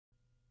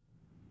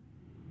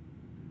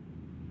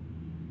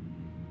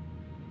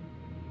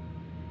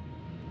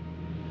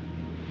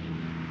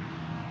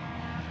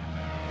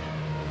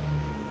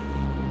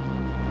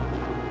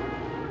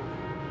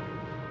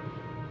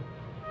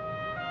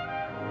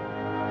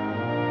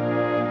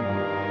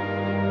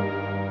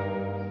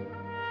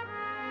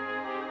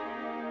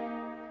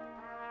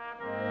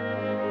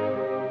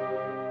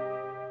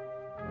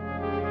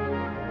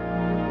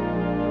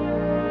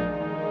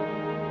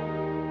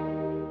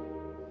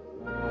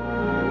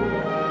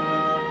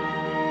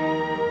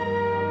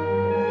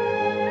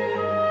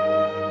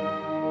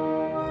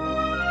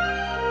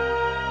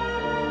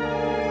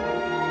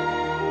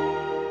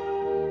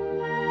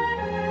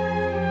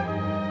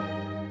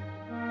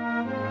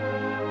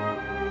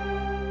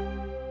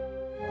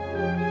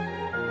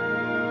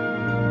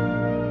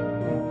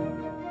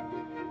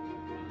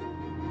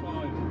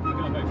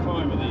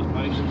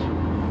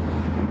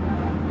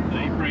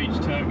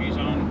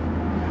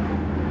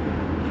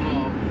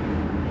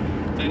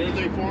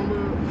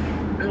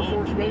Air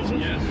Force bases?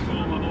 Yes,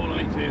 all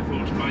 8 Air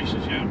Force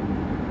bases, yeah.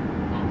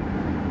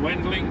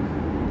 Wendling,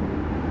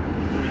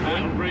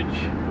 Attlebridge,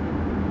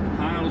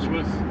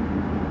 Halesworth,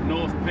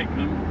 North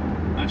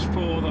Pickenham. That's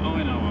 4 that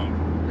I know of.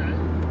 Okay.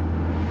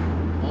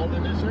 All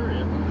in this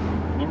area,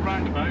 huh? Well,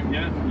 roundabout,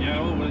 yeah. Yeah,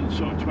 all within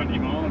sort of 20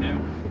 mile, yeah.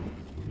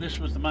 This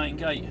was the main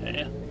gate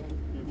here.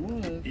 It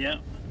was? Yeah.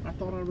 I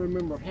thought I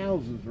remember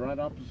houses right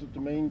opposite the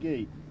main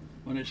gate.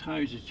 Well, there's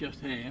houses just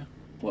here.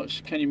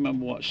 Can you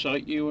remember what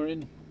site you were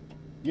in?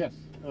 Yes.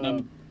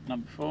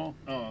 Number 4?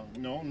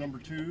 No, number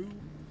 2.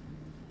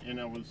 And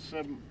I was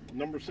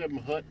number 7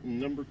 hut and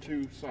number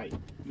 2 site.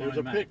 There's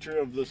a picture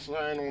of the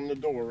sign on the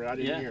door right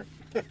in here.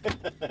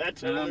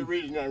 That's the only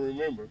reason I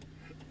remember.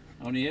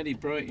 Only Eddie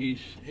Bright, he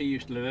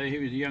used to live there. He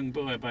was a young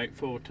boy, about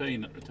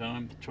 14 at the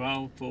time,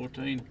 12,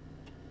 14.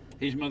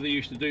 His mother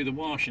used to do the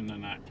washing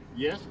and that.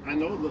 Yes, I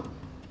know that.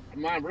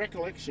 My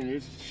recollection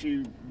is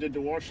she did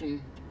the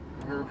washing.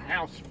 Her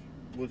house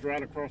was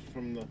right across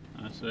from the.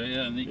 I see.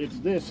 Yeah. It's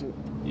this.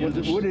 Yeah,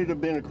 would it have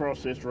been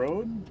across this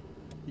road?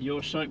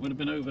 Your site would have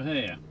been over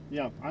here.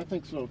 Yeah, I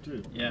think so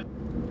too. Yeah.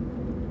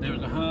 There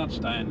was a hard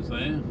stands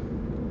there.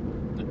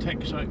 The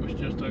tech site was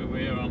just over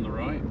here on the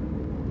right.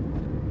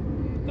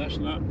 That's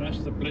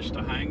the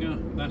blister hangar.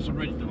 That's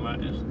original.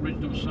 That is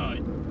original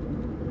site.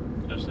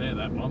 Just there,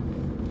 that one.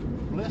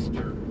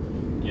 Blister.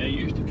 Yeah,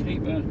 you used to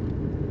keep a.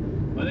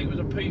 I think it was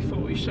a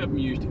P-47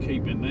 you used to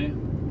keep in there.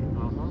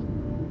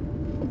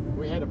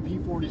 We had a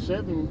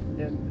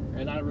P-47,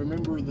 and I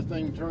remember the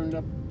thing turned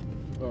up.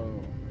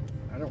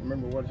 I don't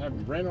remember what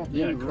happened. Ran off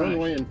the end of the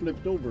runway and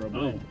flipped over, I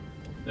believe.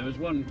 There was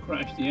one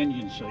crash, the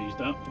engine seized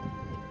up,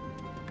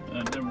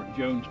 and Everett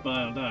Jones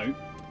bailed out.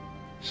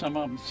 Some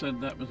of them said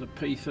that was a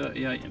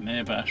P-38 in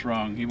there, but that's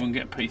wrong. You wouldn't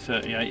get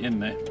P-38 in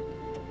there.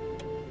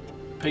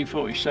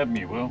 P-47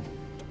 you will.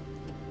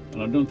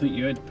 And I don't think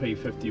you had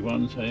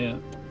P-51s here.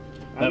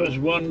 That was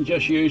one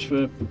just used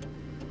for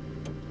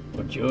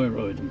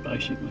joyriding,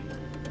 basically.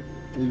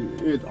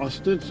 It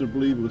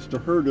ostensibly was to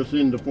herd us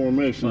into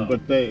formation,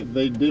 but they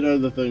did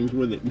other things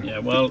with it. Yeah,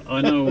 well,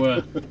 I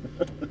know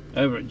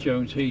Everett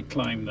Jones, he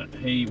claimed that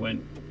he'd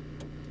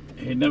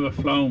never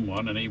flown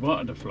one and he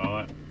wanted to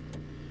fly it.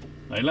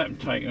 They let him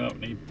take it up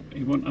and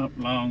he went up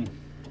long.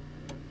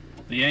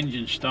 The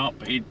engine stopped,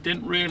 but he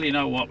didn't really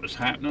know what was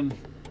happening.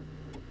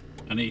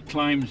 And he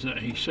claims that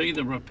he see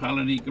the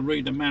propeller and he could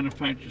read the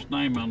manufacturer's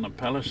name on the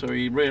propeller, so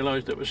he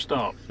realised it was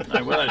stopped.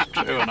 Now, well, that's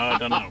true, and I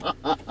don't know.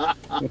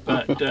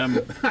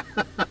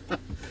 But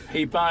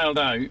he bailed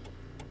out,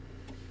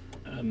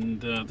 and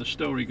the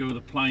story goes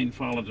the plane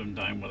followed him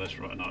down with us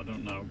right now, I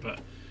don't know. But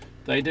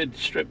they did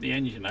strip the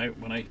engine out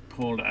when they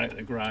pulled it out of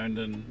the ground,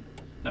 and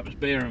that was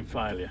bearing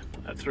failure.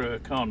 That threw a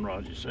con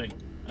rod, you see.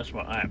 That's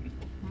what happened.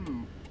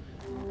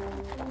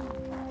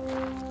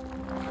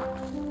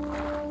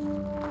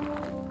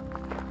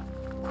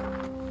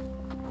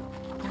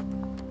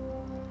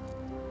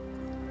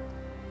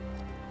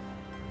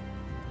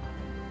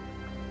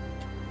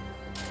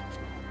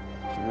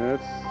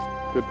 That's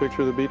a good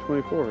picture of the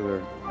B-24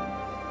 there.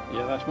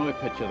 Yeah, that's my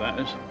picture, that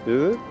is.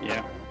 Is it?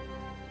 Yeah.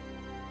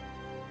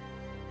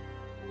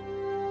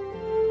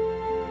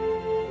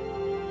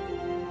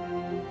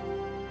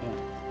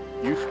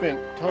 You spent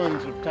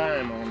tons of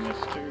time on this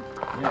too.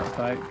 Yeah,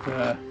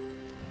 about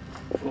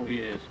 4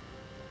 years.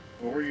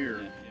 4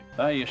 years.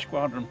 There are your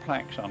squadron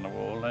plaques on the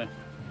wall there.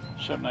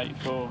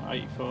 784,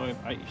 85,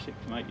 86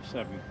 and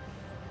 87.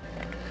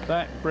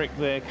 That brick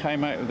there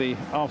came out of the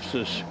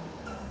officers'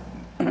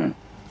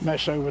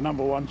 mess over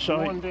number 1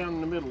 site. One down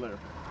in the middle there.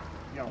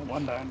 Yeah,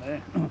 one down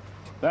there.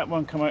 That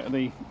one come out of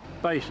the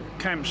base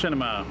camp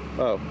cinema.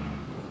 Oh.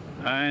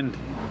 And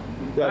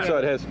yeah, I saw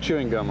it has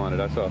chewing gum on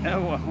it, I saw.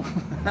 Oh,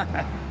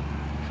 well.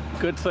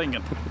 Good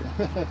thinking.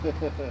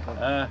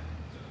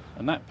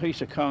 And that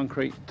piece of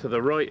concrete to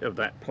the right of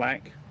that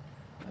plaque,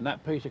 and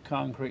that piece of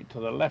concrete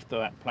to the left of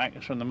that plaque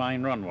is from the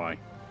main runway.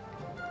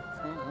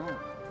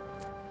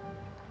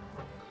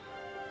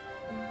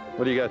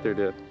 What do you got there,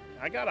 Dad?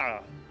 I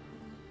got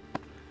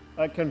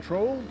a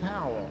control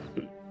tower.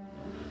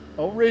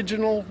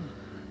 Original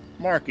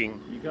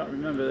marking. You got to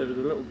remember there was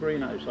a little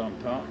greenhouse on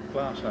top,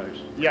 glass house.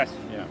 Yes.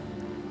 Yeah.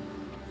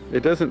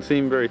 It doesn't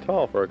seem very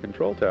tall for a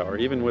control tower,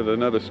 even with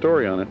another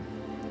story on it.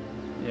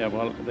 Yeah,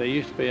 well, there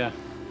used to be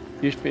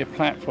a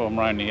platform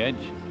around the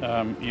edge.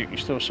 You can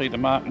still see the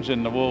markings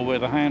in the wall where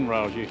the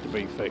handrails used to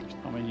be fixed.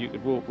 I mean, you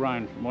could walk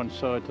round from one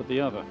side to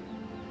the other.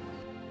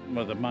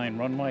 With the main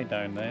runway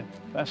down there.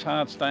 That's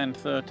hard stand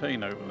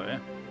 13 over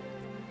there.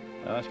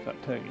 That's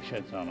got turkey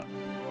sheds on it.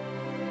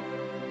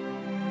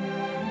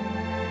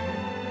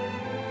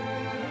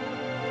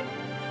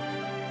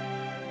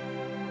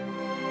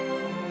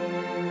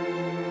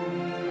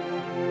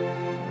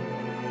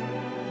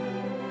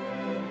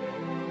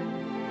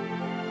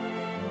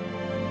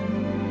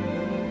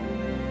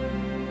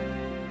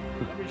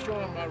 Let me show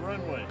him my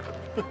runway.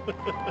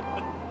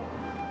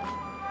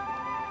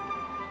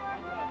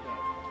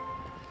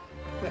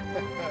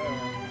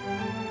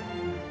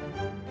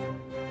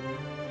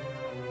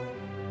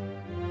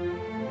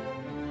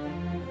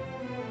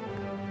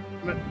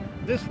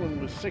 this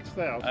one was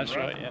 6,000. That's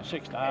right, yeah,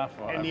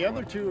 6.5. And the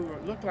other two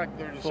look like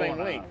they're the same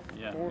length.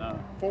 Yeah,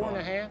 four and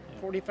a half,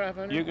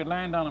 4,500. You could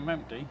land on them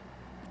empty.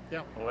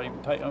 Yeah. Or even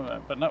take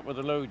them, but not with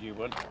a load. You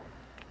would.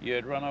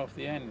 You'd run off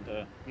the end.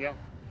 Yeah.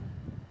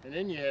 And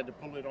then you had to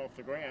pull it off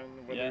the ground,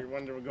 whether you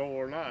wanted to go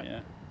or not.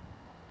 Yeah.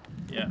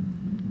 Yeah.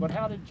 But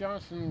how did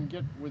Johnson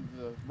get with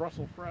the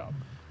Brussels sprout?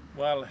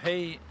 Well,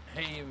 he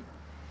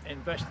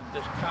invested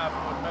this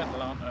cardboard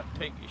metal on a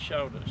tinker's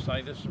shoulder to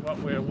say, this is what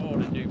we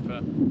awarded you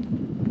for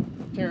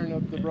tearing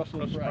up the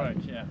Brussels sprout.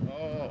 Yeah.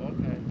 Oh,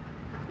 okay.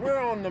 We're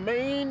on the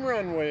main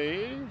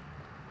runway,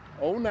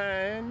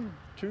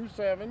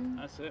 0927.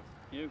 That's it.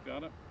 You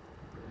got it.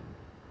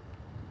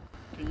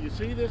 Can you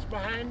see this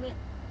behind me?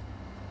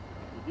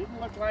 It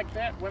didn't look like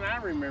that when I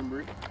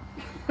remember it.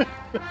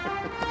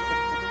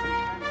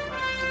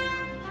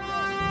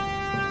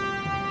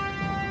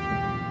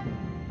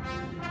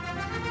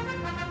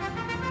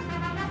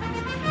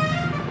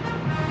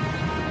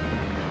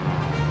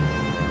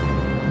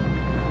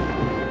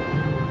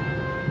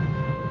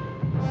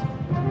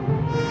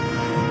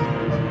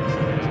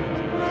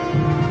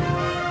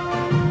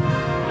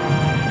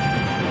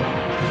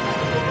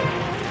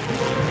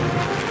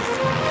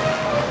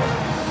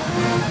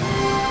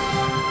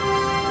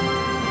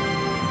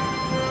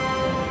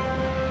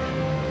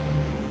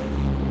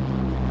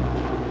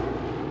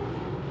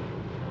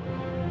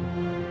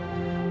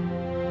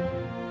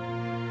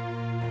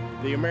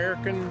 The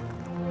American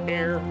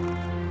Air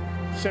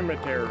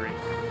Cemetery.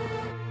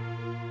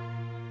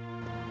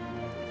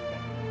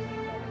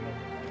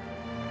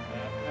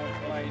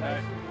 Laid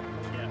out.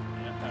 Yeah,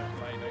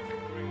 laid out.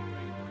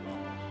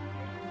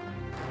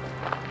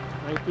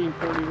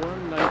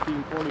 1941,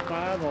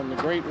 1945, on the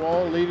Great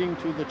Wall leading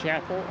to the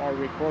chapel are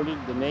recorded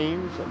the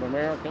names of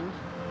Americans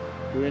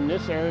who in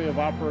this area of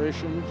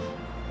operations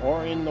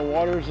or in the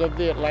waters of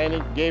the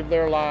Atlantic gave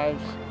their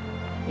lives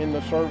in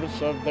the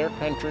service of their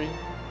country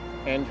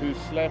and who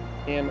slept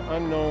in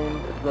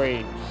unknown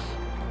graves.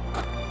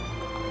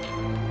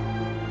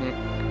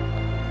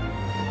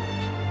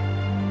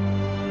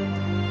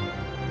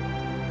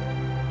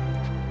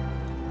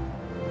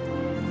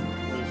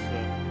 Was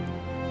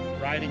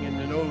riding in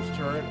the nose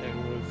turret and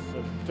was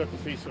took a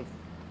piece of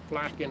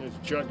flak in his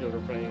jugular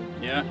vein.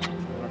 Yeah.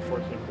 And of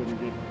course, they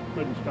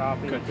couldn't stop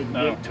him. Couldn't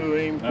no. get to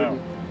him. No.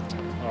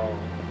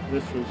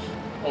 This was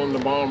on the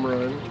bomb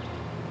run.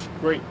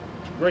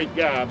 Great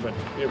guy, but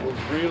it was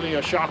really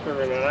a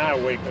shocker and an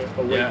eye-awakener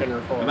for us.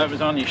 And that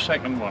was on your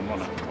second one,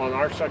 wasn't it? On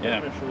our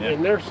second mission,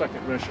 and their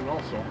second mission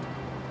also.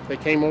 They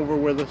came over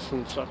with us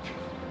and such.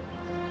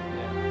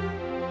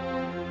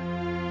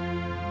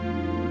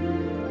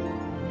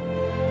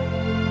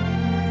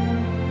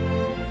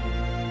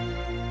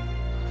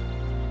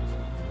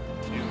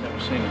 You've never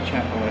seen a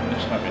chapel like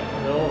this, have you?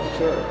 No,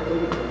 sir.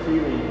 Look at the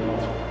ceiling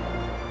wall.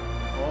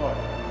 Boy.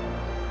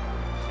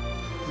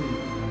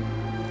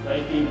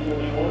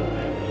 1941,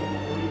 1945.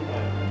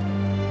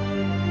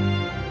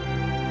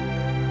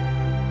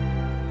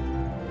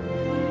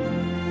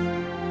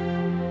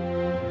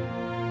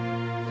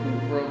 And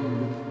from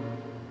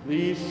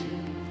these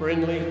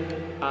friendly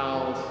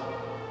isles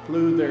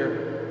flew their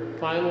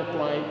final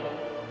flight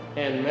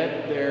and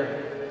met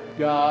their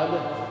God.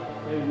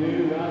 They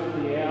knew not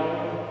the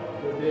hour,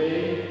 the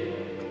day,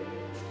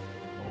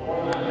 or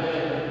the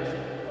land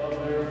of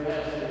their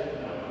passage.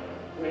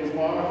 When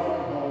far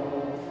from home,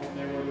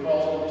 they were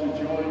called to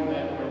join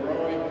that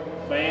heroic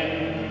band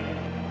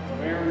of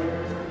airmen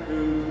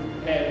who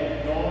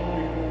had gone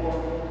before.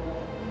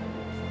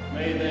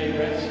 May they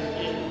rest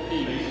in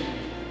peace.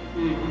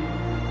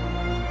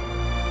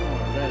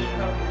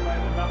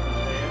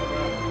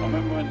 I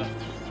remember when the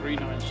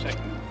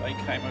 392nd, they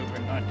came over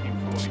in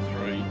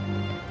 1943.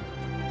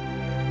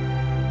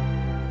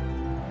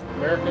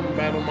 American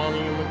Battle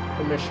Monument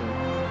Commission.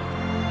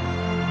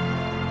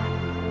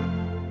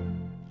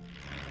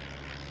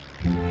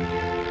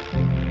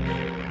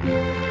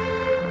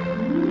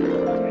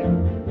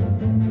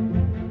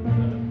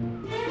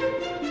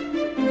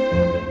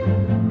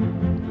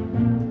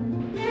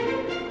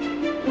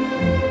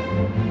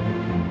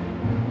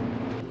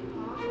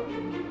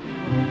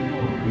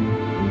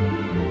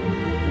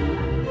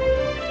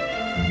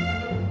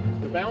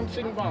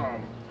 Bouncing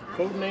bomb,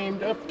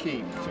 codenamed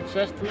Upkeep,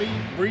 successfully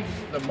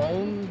breached the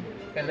Moan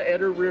and the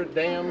Attlebridge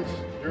dams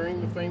during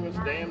the famous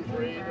dams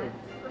raid of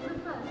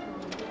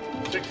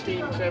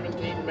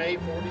 16-17 May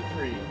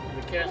 43.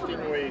 The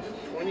casting weighs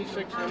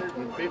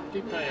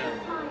 2,650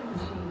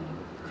 pounds.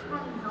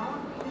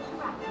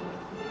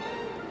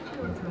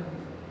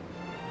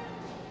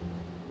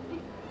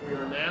 We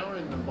are now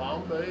in the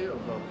bomb bay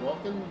of the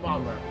Vulcan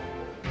bomber.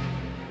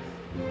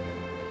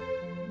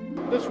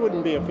 This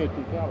wouldn't be a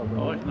 50 caliber.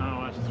 Oh,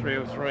 no, that's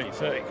 303,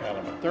 30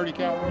 caliber. 30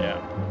 caliber?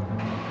 Yeah.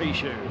 Pea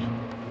shoes.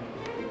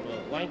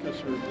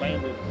 Lancaster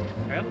landed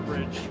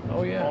Attlebridge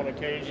on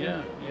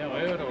occasion. Yeah, I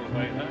heard all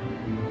about that.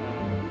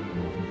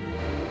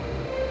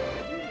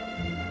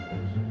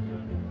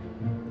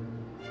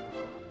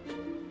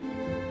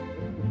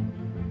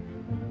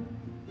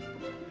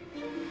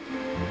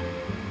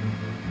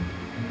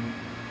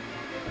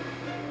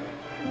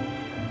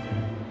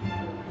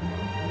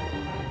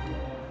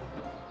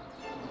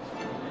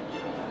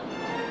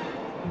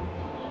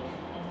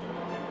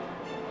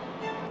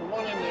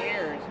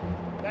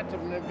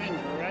 an Avenger,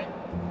 right?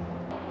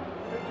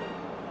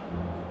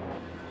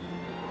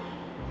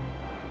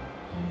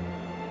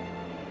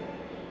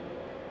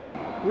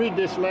 Read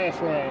this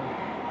last line.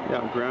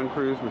 Yeah, ground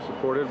crews were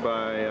supported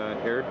by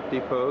air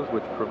depots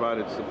which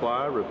provided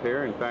supply,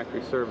 repair, and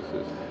factory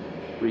services.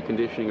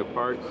 Reconditioning of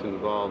parts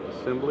involved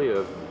assembly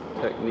of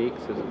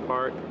techniques as a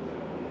part.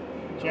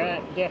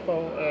 Giant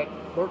depot at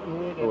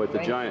Burtonwood. Oh, it's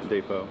a giant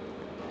depot.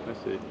 I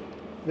see.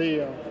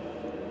 The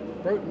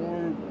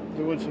Burtonwood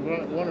was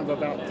one of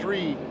about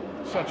 3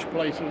 such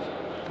places.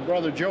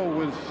 Brother Joe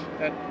was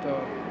at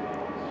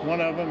one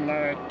of them, and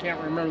I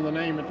can't remember the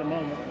name at the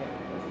moment.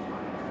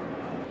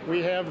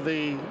 We have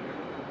the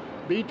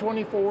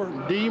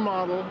B-24 D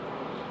model,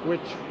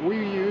 which we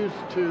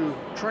used to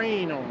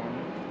train on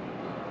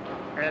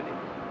at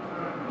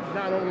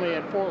not only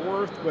at Fort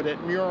Worth, but at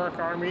Muroc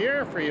Army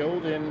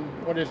Airfield in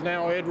what is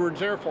now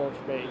Edwards Air Force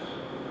Base.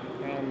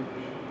 And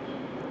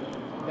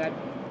that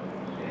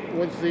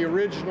was the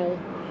original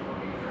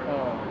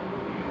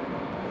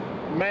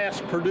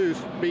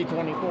mass-produced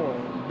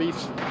B-24,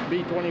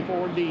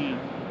 B-24D.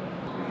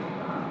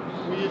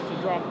 We used to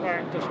drop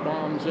practice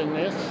bombs in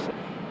this.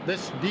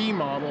 This D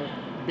model,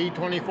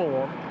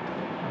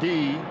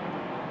 B-24D,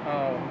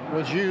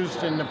 was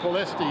used in the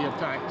Palestine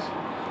attacks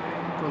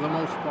for the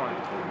most part,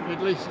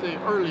 at least the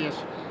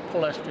earliest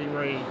Palestine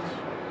raids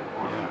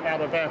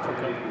out of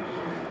Africa.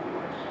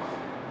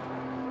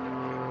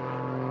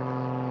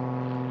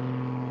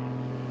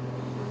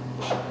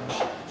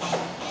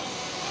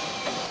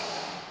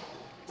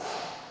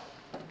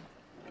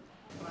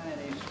 The plan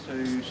is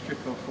to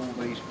strip off all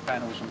these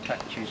panels and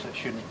patches that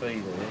shouldn't be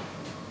there.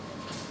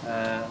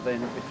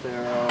 Then if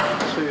there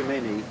are too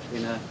many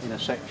in a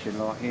section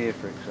like here,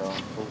 for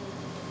example,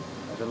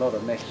 there's a lot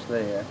of mess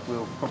there,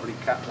 we'll probably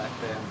cut that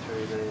down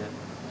through there,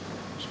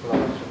 splice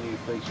a new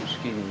piece of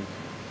skinning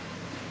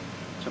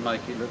to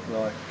make it look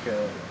like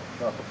a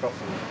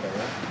proper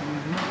repair.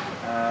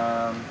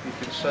 You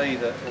can see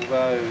that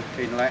although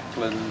in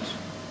Lackland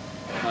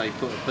they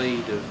put a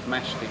bead of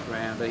mastic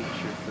round each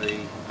of the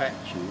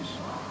patches,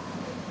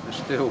 there's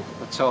still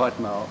a tide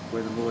mark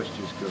where the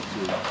moisture's got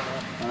in,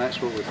 and that's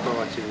what we're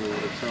fighting all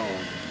the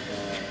time.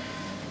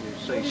 You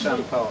see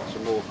some parts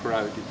are more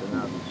corroded than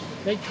others.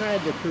 They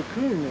tried to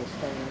cocoon this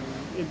thing.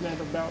 Isn't that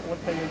about what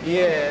they were doing?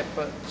 Yeah,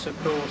 but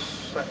of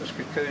course that was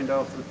cocooned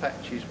after the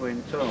patches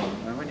went on,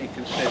 and when you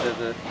consider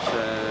that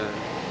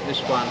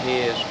this one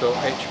here's got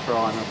etch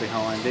primer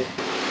behind it,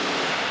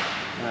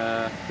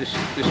 this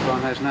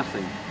one has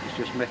nothing. It's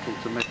just metal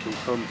to metal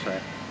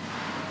contact.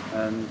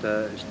 And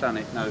it's done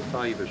it no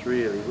favours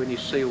really. When you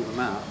seal them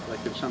up, they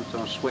can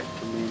sometimes sweat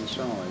from the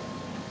inside,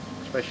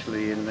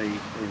 especially in the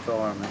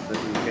environment that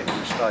we get in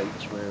the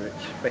States where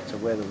it's better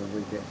weather than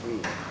we get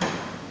here.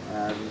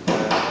 And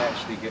it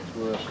actually gets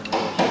worse and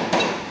worse.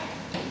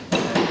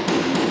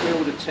 You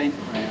build a tent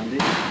around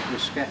it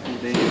with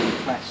scaffolding and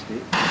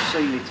plastic,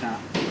 seal it up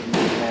from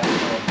the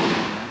outside,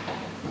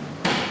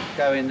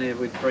 go in there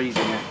with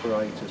breathing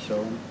apparatus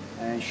on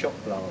and shock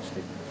blast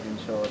it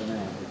inside and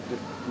out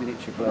with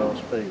miniature glass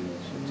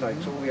beads. It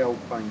takes all the old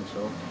paint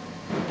off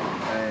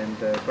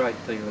and a great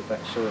deal of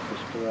that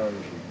surface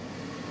corrosion.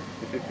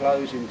 If it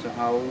blows into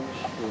holes,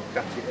 we'll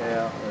cut it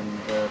out and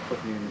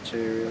put new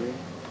material in.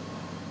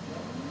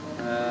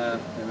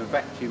 Then we'll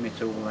vacuum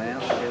it all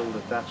out, get all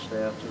the dust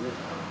out of it.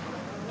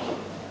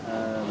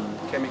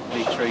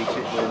 Chemically treat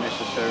it where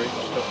necessary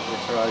to stop the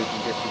corrosion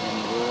getting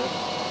any worse.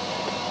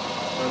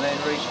 And then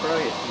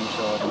respray it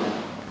inside and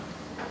out.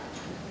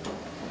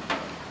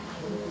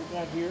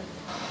 Here.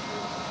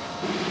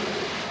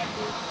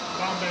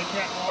 Bombay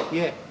catwalk?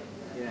 Yeah,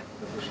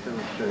 but we'll still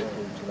do it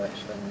all to that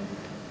standard.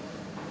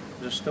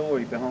 The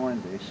story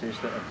behind this is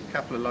that a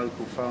couple of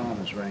local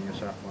farmers rang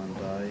us up one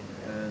day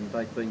and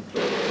they'd been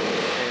putting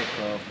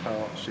aircraft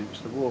parts since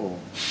the war.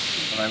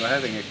 And they were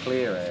having a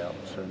clear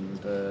out and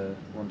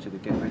wanted to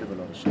get rid of a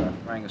lot of stuff.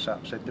 Rang us up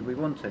and said, did we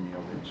want any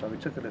of it? So we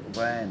took a little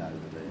van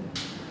over there.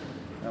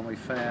 And we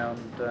found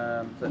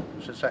that it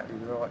was exactly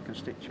the right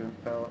constituent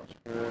parts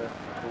for an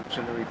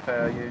auxiliary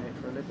power unit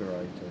for a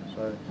Liberator.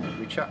 So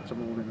we chucked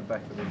them all in the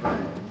back of the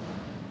van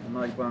and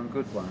made one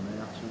good one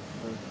out of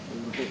all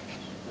the bits.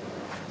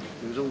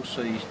 It was all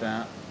seized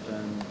up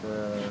and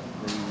the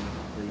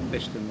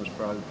piston was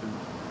broken,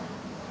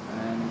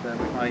 and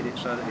we made it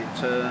so that it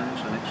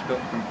turns and it's got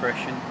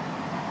compression,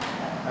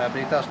 but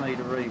it does need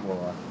a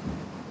rewire.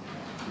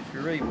 If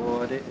you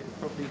rewired it, it would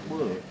probably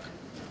work.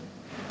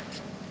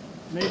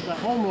 Made the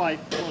home light.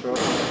 That's right.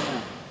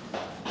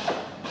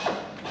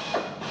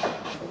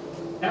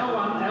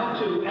 L1,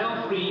 L2,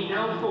 L3,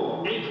 L4,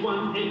 H1,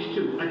 H2.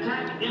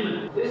 Attack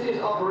imminent. This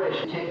is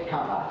Operation Take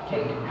Cover.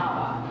 Take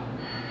cover.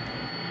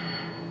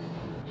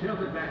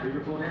 Sheltered battery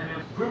report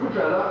area. Group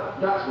controller,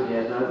 Darksford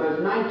here, now both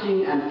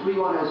 19 and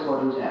 310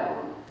 squadrons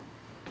airborne.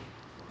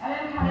 Hello,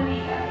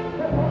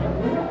 Carolina.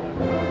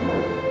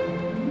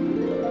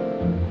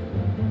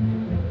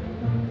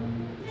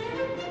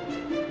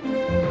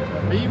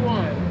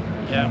 B1.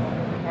 Yeah.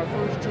 Our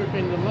first trip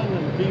into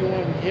London,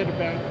 B1 hit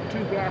about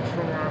 2 blocks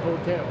from our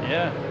hotel.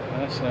 Yeah,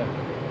 that's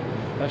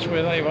That's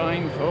where they've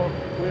aimed for.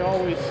 We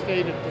always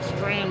stayed at the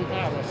Strand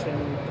Palace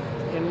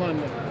in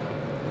London.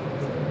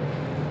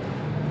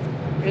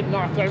 It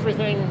knocked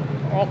everything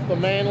off the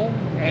mantle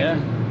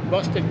and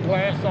busted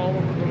glass all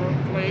over the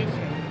place.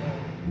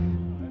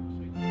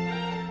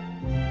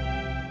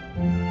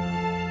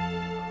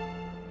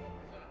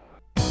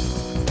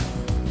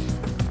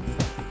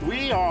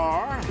 We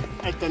are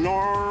at the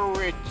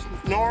Norwich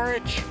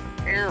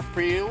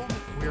Airfield.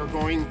 We are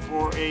going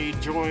for a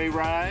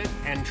joyride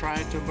and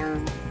try to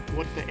learn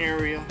what the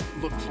area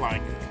looks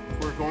like.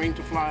 We're going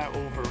to fly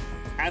over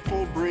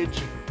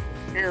Attlebridge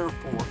Air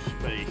Force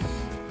Base.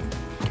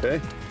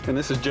 Okay, and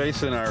this is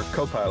Jason, our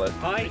co-pilot.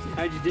 Hi,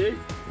 how'd you do?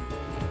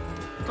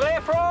 Clear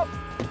from?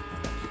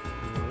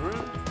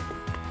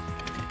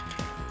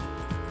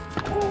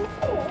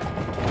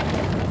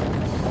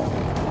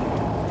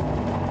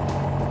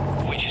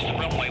 Which is the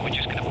runway we're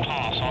just going to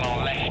pass on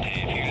our left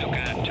here. If you look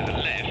out to the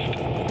left,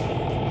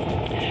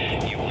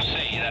 you will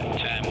see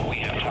that we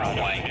have a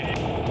runway.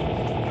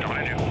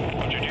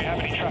 Did you have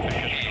any traffic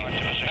assigned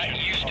to position? That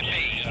used to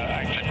be the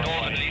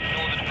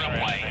northern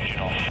runway.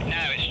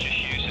 Now it's just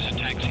used as a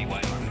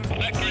taxiway.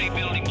 That grey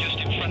building just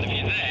in front of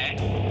you there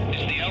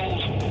is the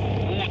old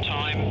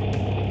wartime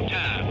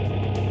tower.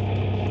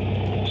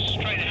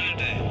 Straight ahead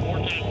there.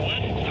 Wartime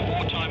what? The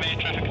wartime air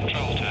traffic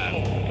control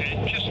tower. Okay.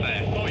 Just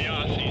there. Oh yeah,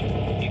 I see it.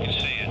 You can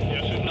see it.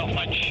 Yes, sir. Not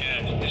much,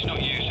 it's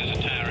not used as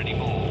a tower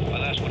anymore, but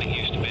that's what it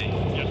used to be.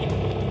 Yes, sir.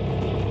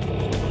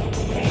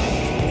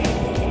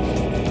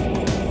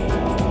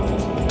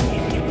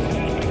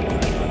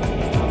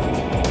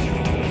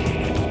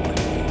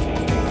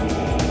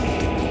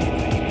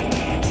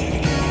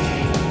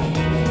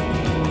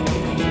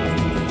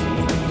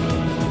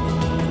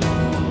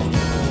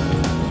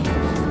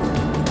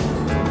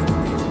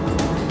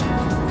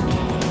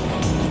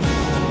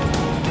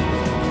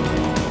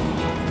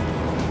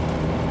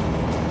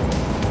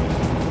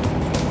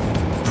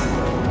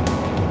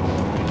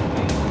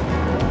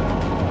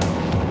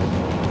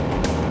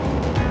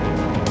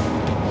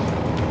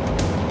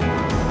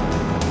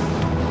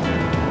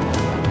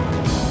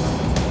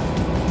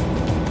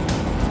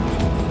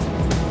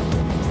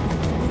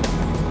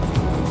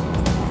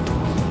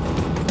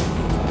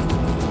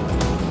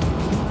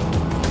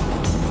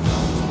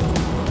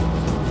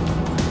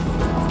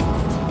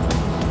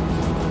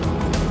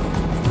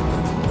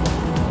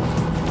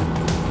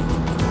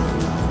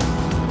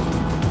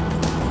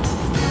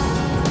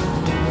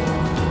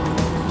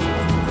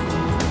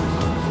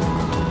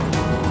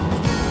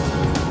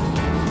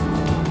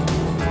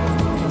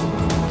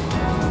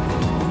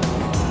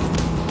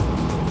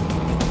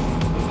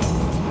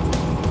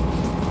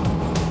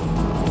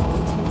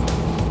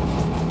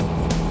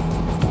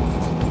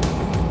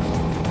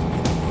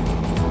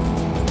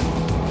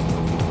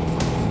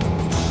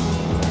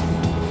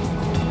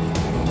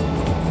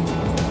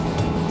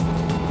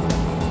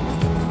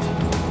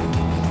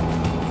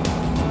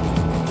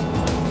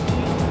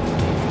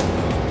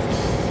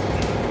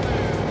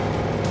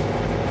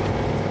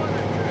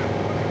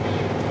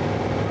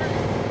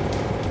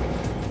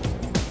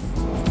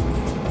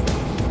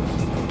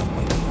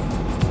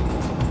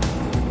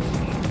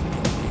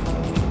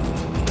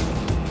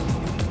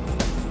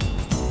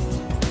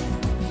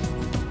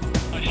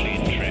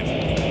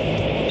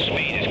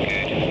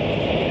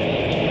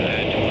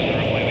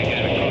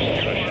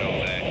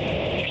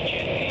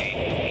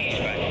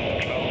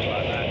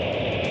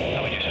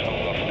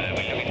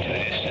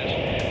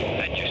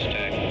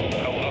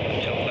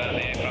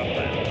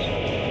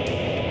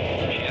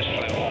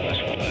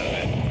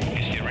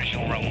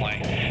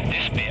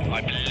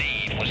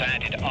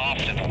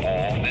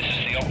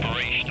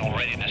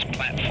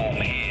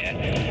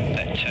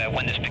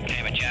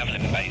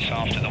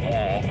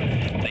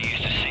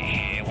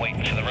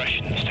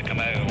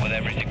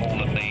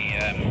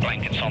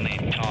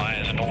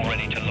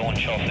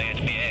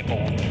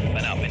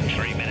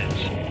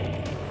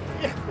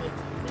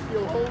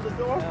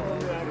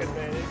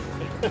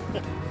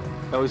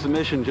 That was the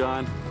mission,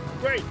 John.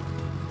 Great.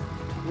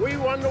 We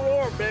won the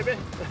war, baby.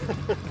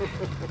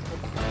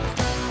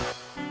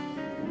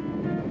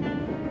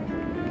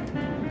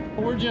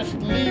 We're just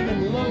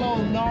leaving little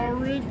old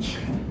Norwich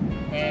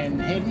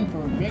and heading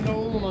for big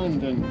old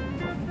London.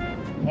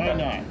 Why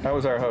not? How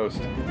was our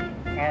host?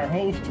 Our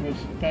host was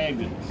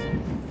fabulous.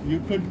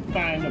 You couldn't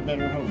find a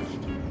better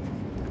host.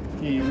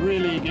 He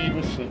really gave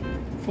us a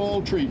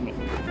full treatment.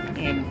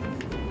 And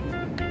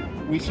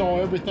we saw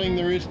everything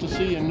there is to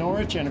see in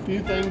Norwich and a few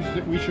things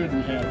that we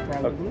shouldn't have,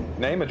 probably.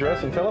 Name,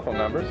 address, and telephone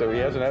number, so he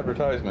has an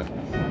advertisement.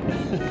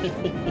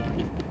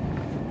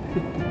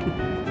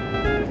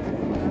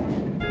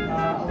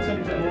 I'll tell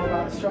you a bit more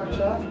about the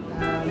structure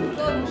and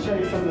show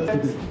you some of the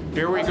things.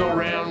 Here we go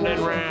round and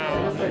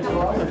round.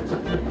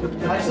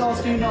 I just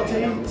ask you not to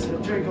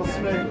eat, drink, or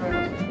smoke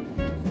very much.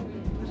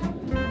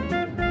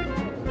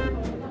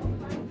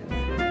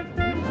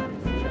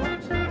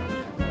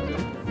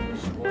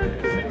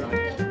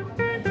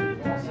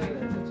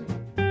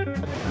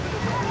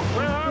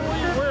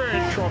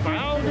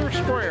 Trafalgar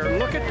Square.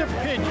 Look at the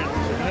pigeons.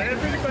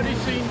 Everybody's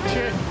seen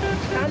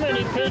how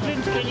many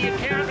pigeons can you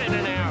count in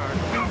an hour?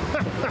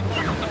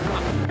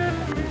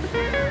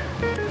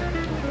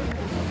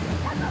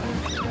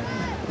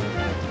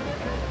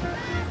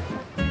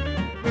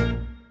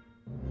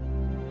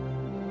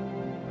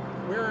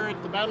 We're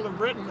at the Battle of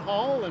Britain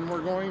Hall, and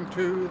we're going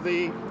to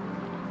the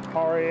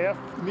RAF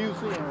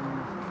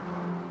Museum.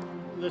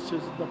 This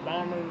is the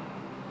bomber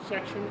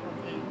section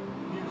of the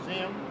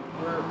museum.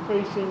 We're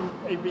facing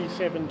a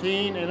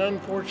B-17, and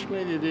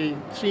unfortunately they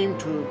seem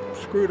to have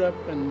screwed up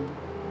and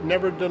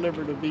never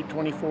delivered a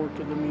B-24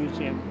 to the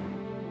museum.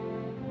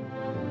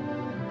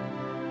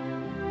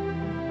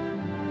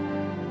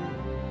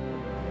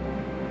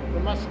 The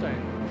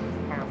Mustang,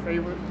 our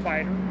favorite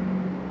fighter,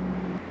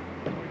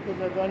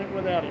 because I've done it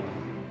without him.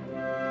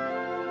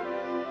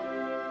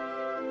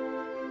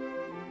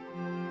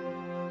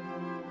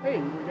 Hey,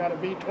 we got a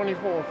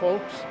B-24,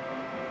 folks.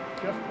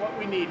 Just what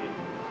we needed.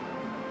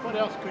 What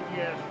else could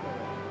you ask for?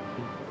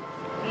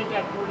 Ain't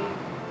that pretty?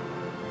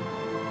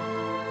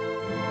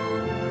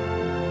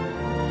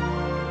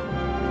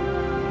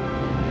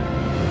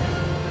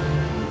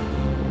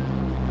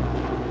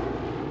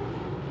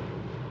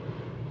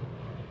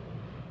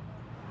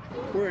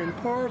 We're in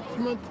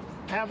Portsmouth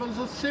having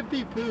a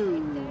sippy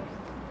poo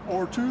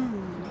or two.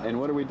 And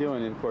what are we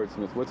doing in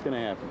Portsmouth? What's going to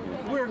happen here?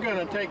 We're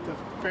going to take the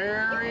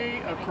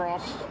ferry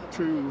across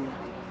to...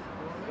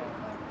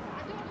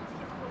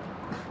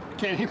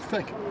 Can't even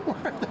think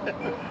where that...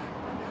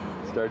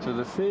 Starts with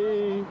a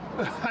C.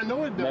 I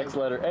know it does. Next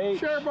letter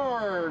H.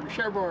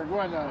 Cherbourg,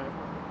 why not?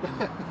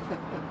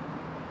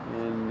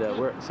 And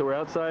we're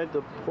outside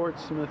the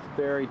Portsmouth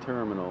Ferry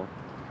Terminal.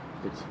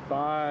 It's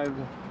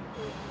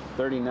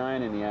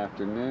 5:39 in the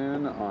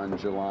afternoon on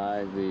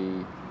July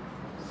the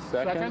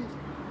 2nd.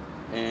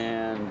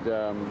 And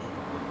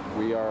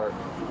we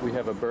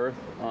have a berth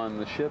on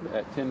the ship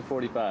at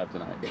 10:45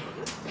 tonight.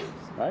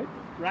 Right?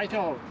 Right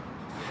on.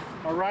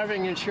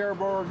 Arriving in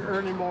Cherbourg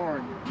early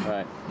morning.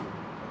 Right.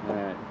 All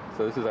right.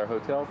 So this is our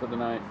hotel for the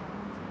night.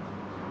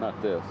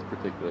 Not this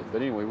particularly,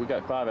 but anyway, we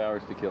got 5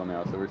 hours to kill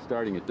now, so we're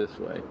starting it this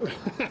way.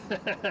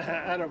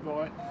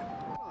 Attaboy.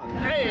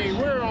 Hey,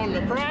 we're on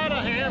the Pride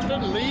of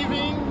Hampton,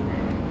 leaving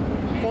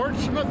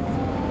Portsmouth,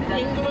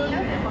 England,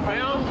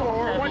 bound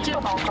for what's it?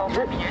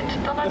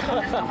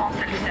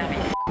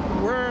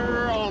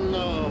 We're on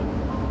the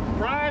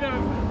Pride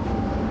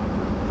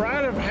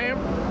of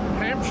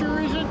Hampshire,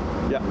 is it?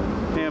 Yeah,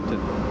 Hampton.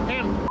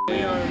 Hampton.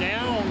 We are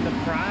now on the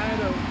Pride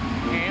of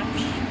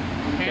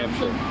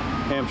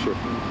Hampshire.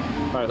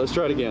 All right, let's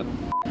try it again.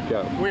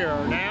 Go. We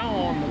are now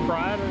on the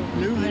Pride of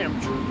New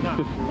Hampshire.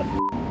 No.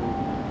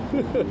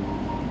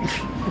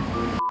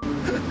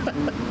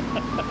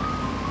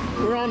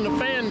 We're on the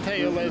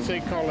fantail, as they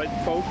call it,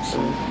 folks.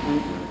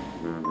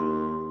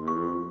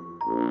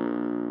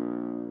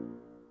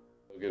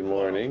 Good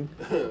morning.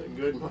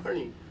 Good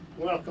morning.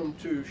 Welcome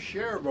to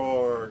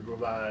Cherbourg,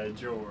 by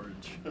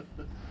George.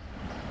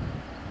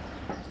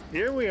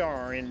 Here we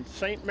are in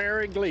St.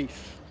 Mary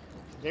Glees.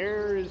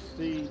 There is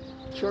the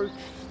church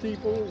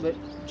steeple that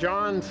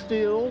John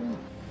stilled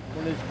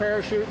when his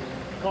parachute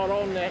caught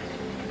on that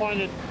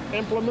pointed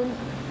implement.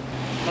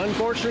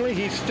 Unfortunately,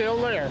 he's still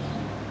there.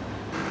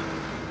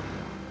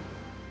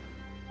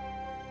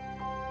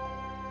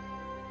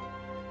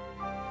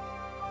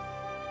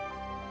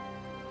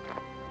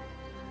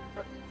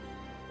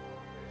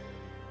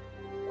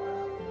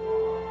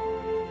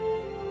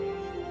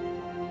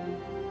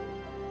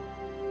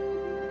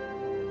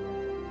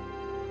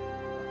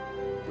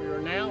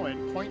 Now at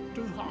Point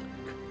du Hoc,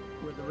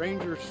 where the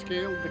Rangers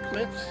scaled the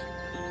cliffs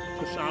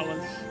to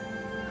silence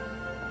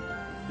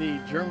the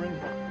German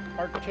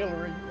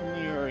artillery in the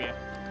area.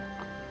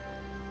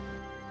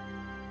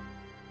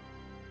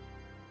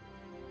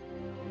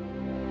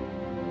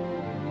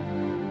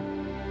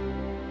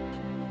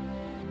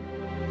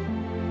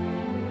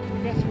 I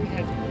guess we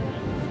had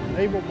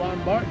naval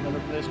bombardment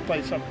of this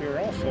place up here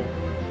also.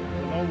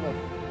 With all the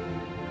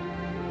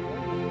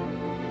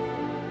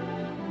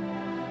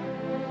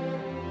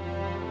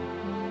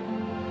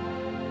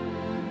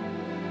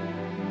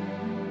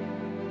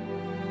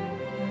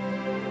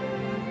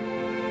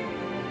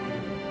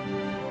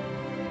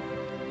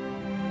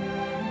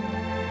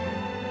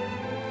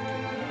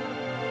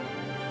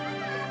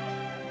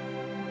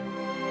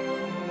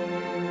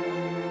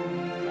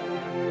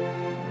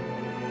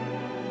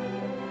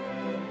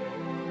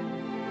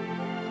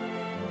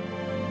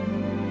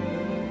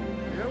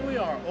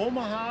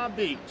Omaha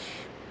Beach.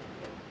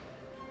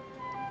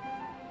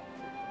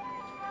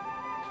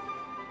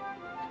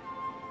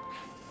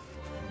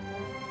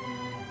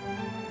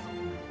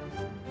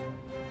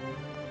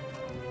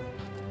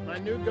 My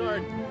new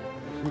garden.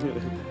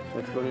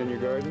 What's going in your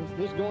garden?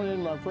 This is going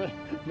in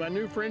my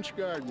new French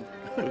garden.